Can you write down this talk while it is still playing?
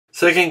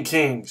2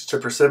 Kings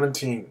chapter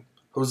 17.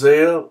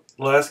 Hosea,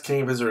 last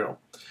king of Israel.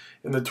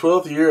 In the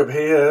 12th year of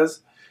Ahaz,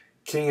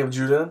 king of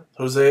Judah,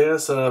 Hosea,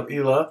 son of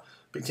Elah,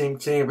 became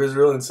king of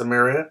Israel in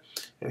Samaria,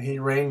 and he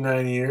reigned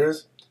 9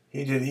 years.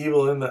 He did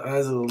evil in the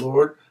eyes of the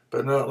Lord,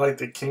 but not like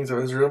the kings of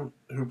Israel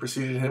who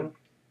preceded him.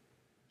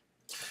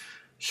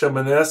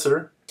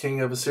 Shalmaneser, king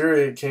of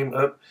Assyria, came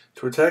up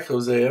to attack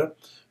Hosea,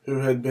 who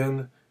had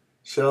been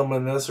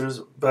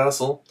Shalmaneser's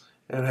vassal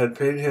and had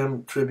paid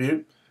him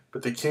tribute.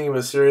 But the king of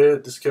Assyria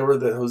discovered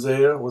that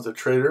Hosea was a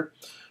traitor,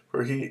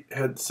 for he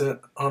had sent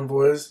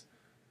envoys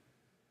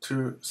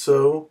to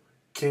So,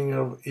 king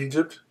of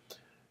Egypt,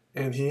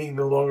 and he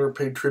no longer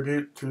paid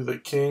tribute to the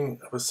king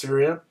of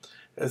Assyria,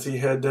 as he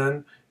had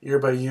done year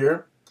by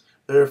year.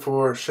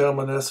 Therefore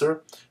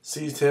Shalmaneser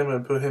seized him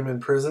and put him in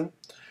prison.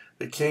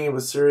 The king of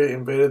Assyria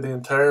invaded the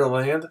entire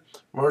land,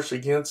 marched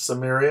against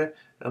Samaria,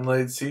 and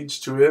laid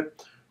siege to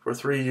it for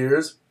 3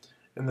 years.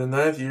 In the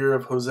 9th year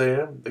of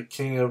Hosea, the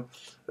king of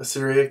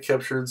Assyria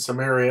captured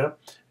Samaria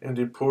and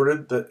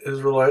deported the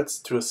Israelites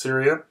to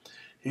Assyria.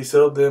 He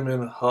settled them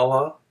in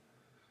Halah,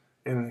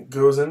 in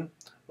Gozan,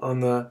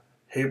 on the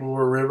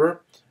Habor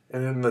River,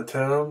 and in the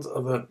towns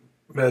of the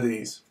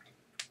Medes.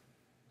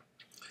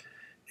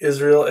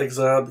 Israel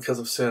exiled because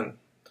of sin.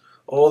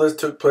 All this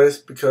took place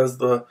because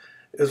the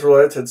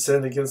Israelites had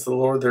sinned against the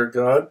Lord their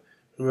God,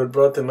 who had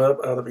brought them up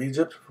out of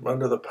Egypt from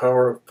under the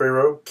power of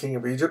Pharaoh, king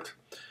of Egypt.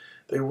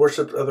 They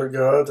worshipped other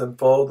gods and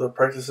followed the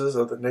practices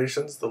of the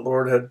nations the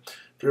Lord had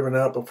driven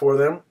out before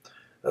them,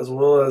 as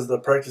well as the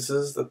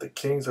practices that the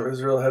kings of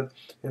Israel had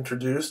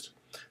introduced.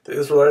 The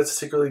Israelites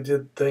secretly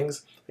did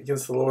things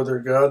against the Lord their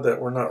God that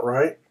were not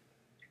right.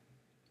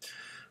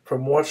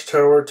 From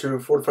watchtower to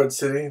fortified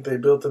city, they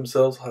built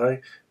themselves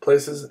high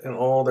places in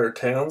all their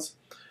towns.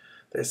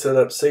 They set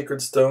up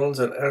sacred stones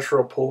and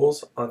Asherah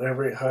poles on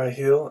every high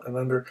hill and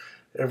under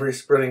every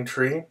spreading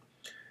tree.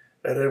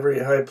 At every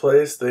high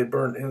place they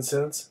burned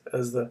incense,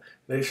 as the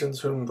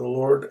nations whom the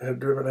Lord had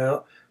driven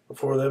out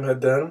before them had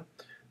done.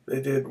 They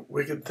did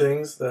wicked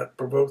things that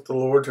provoked the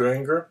Lord to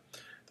anger.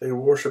 They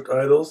worshipped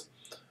idols,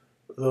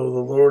 though the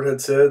Lord had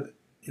said,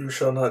 "You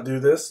shall not do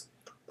this."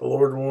 The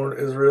Lord warned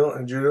Israel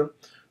and Judah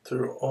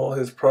through all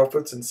his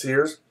prophets and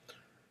seers.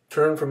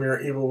 Turn from your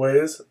evil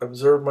ways,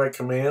 observe my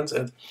commands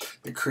and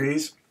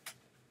decrees,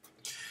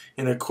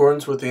 in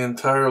accordance with the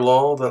entire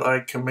law that I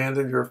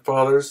commanded your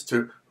fathers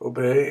to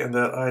obey and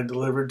that I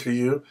delivered to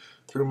you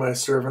through my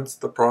servants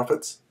the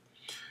prophets.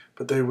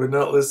 But they would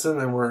not listen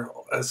and were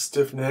as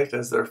stiff-necked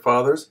as their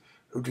fathers,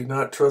 who did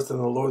not trust in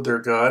the Lord their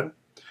God.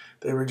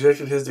 They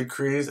rejected his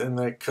decrees and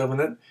the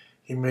covenant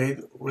he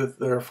made with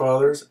their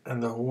fathers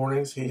and the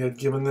warnings he had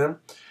given them.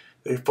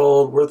 They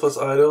followed worthless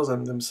idols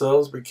and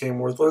themselves became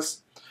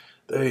worthless.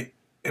 They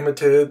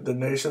imitated the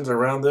nations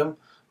around them,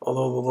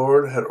 although the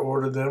Lord had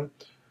ordered them,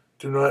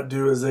 "Do not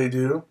do as they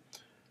do,"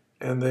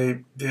 and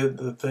they did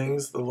the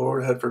things the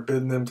Lord had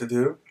forbidden them to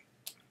do.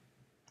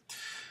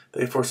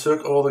 They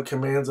forsook all the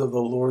commands of the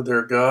Lord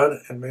their God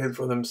and made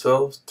for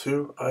themselves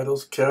 2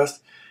 idols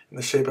cast in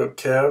the shape of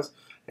calves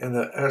and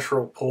the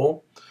Asherah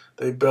pole.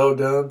 They bowed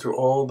down to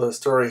all the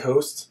starry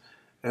hosts,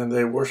 and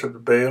they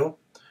worshipped Baal.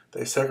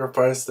 They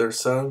sacrificed their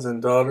sons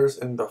and daughters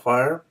in the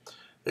fire.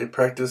 They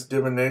practiced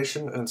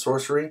divination and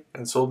sorcery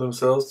and sold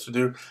themselves to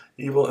do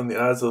evil in the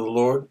eyes of the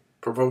Lord,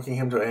 provoking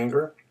him to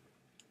anger.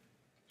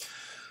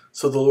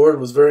 So the Lord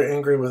was very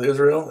angry with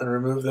Israel and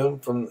removed them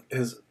from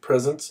his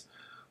presence.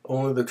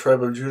 Only the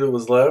tribe of Judah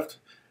was left,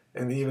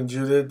 and even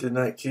Judah did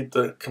not keep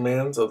the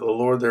commands of the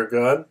Lord their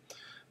God.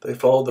 They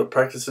followed the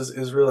practices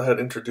Israel had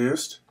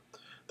introduced.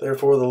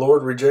 Therefore the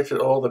Lord rejected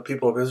all the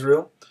people of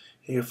Israel.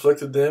 He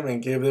afflicted them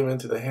and gave them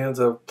into the hands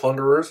of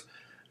plunderers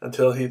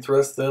until he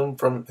thrust them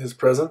from his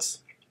presence.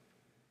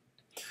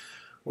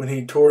 When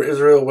he tore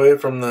Israel away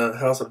from the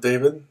house of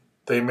David,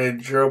 they made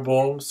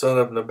Jeroboam, son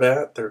of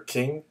Nebat, their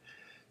king.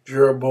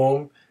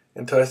 Jeroboam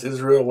enticed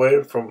Israel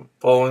away from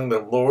following the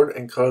Lord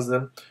and caused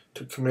them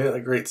to commit a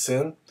great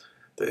sin.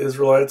 The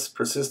Israelites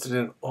persisted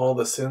in all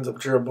the sins of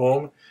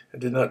Jeroboam and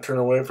did not turn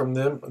away from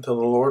them until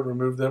the Lord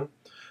removed them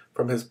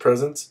from his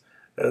presence,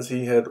 as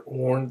he had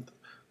warned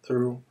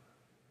through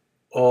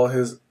all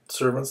his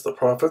servants, the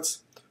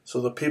prophets.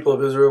 So the people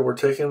of Israel were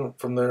taken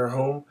from their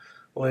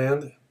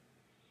homeland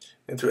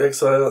into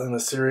exile in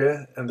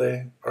Assyria, and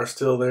they are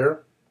still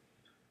there.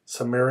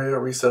 Samaria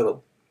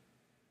resettled.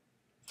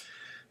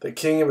 The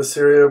king of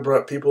Assyria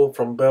brought people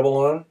from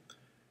Babylon,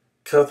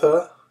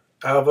 Cutha,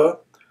 Ava,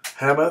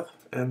 Hamath,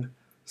 and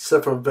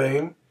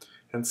Sepharvaim,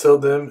 and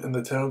sold them in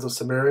the towns of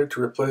Samaria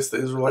to replace the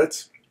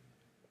Israelites.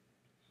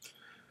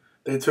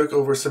 They took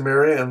over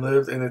Samaria and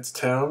lived in its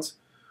towns.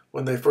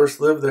 When they first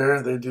lived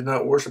there, they did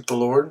not worship the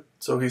Lord,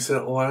 so he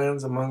sent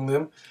lions among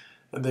them,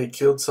 and they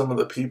killed some of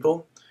the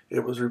people.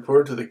 It was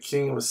reported to the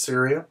king of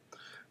Assyria,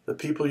 "The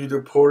people you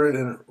deported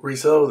and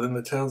resettled in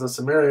the towns of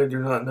Samaria do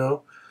not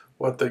know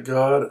what the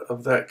God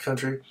of that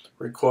country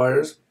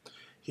requires.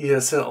 He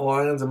has sent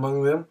lions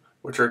among them,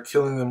 which are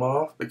killing them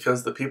off,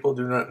 because the people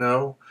do not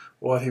know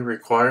what he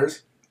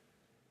requires."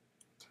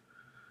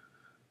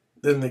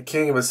 Then the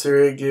king of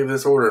Assyria gave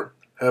this order: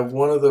 Have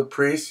one of the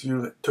priests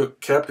you took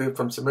captive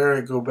from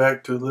Samaria go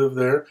back to live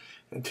there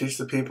and teach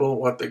the people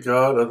what the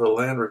God of the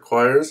land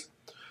requires."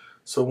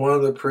 So one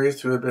of the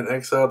priests who had been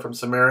exiled from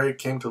Samaria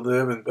came to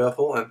live in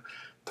Bethel and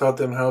taught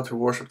them how to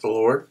worship the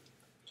Lord.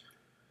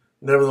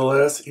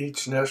 Nevertheless,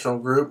 each national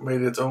group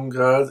made its own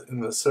gods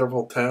in the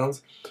several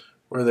towns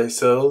where they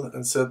settled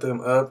and set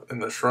them up in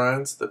the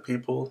shrines the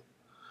people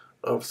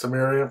of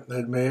Samaria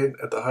had made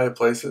at the high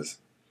places.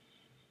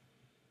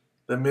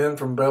 The men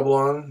from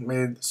Babylon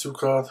made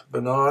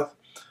Succoth-Benoth,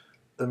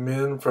 the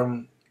men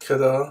from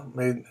Kedah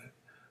made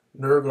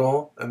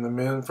Nergal, and the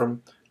men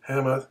from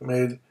Hamath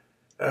made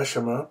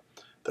Ashima.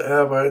 The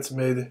Avites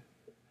made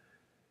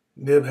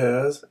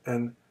Nibhaz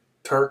and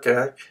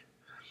Tarkak,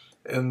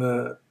 and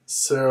the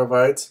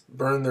Saravites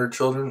burned their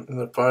children in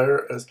the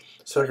fire as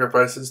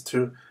sacrifices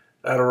to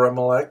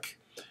Adaramelech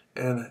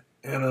and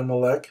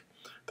Anamelech,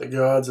 the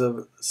gods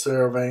of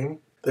Saravaim.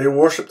 They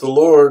worshipped the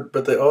Lord,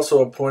 but they also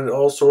appointed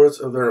all sorts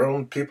of their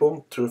own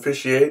people to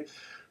officiate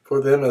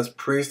for them as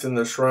priests in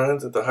the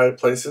shrines at the high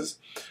places.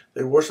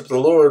 They worshipped the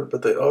Lord,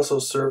 but they also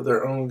served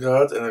their own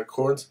gods in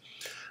accordance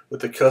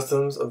with the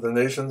customs of the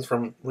nations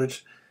from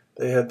which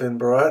they had been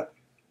brought.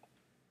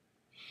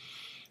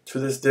 To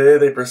this day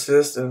they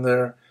persist in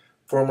their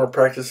former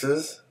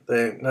practices.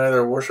 They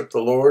neither worship the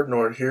Lord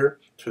nor adhere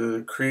to the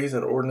decrees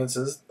and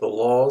ordinances, the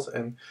laws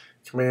and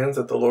commands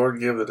that the Lord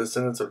gave the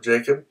descendants of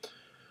Jacob,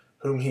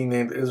 whom he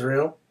named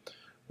Israel.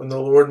 When the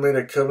Lord made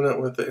a covenant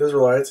with the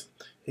Israelites,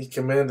 he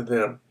commanded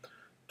them,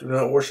 "Do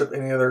not worship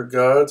any other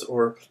gods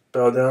or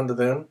bow down to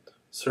them,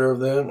 serve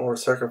them or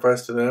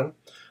sacrifice to them.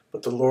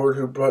 But the Lord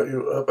who brought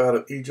you up out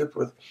of Egypt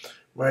with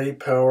mighty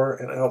power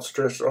and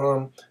outstretched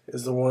arm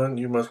is the one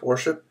you must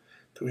worship.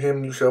 To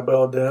him you shall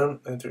bow down,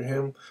 and to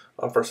him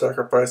offer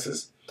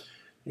sacrifices.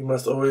 You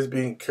must always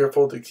be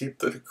careful to keep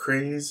the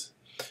decrees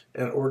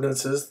and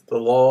ordinances, the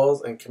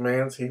laws and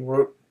commands he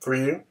wrote for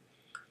you.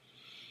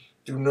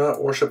 Do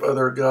not worship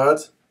other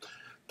gods.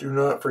 Do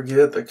not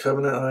forget the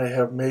covenant I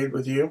have made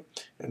with you,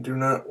 and do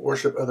not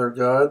worship other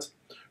gods.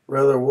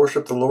 Rather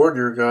worship the Lord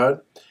your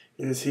God.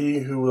 It is he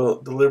who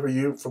will deliver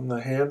you from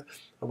the hand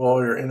of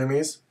all your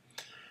enemies."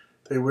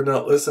 They would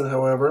not listen,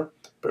 however,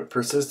 but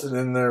persisted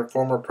in their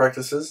former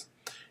practices.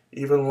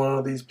 Even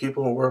while these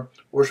people were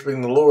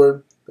worshiping the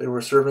Lord, they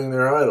were serving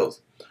their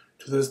idols.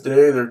 To this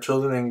day, their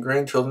children and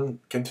grandchildren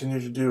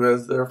continue to do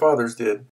as their fathers did.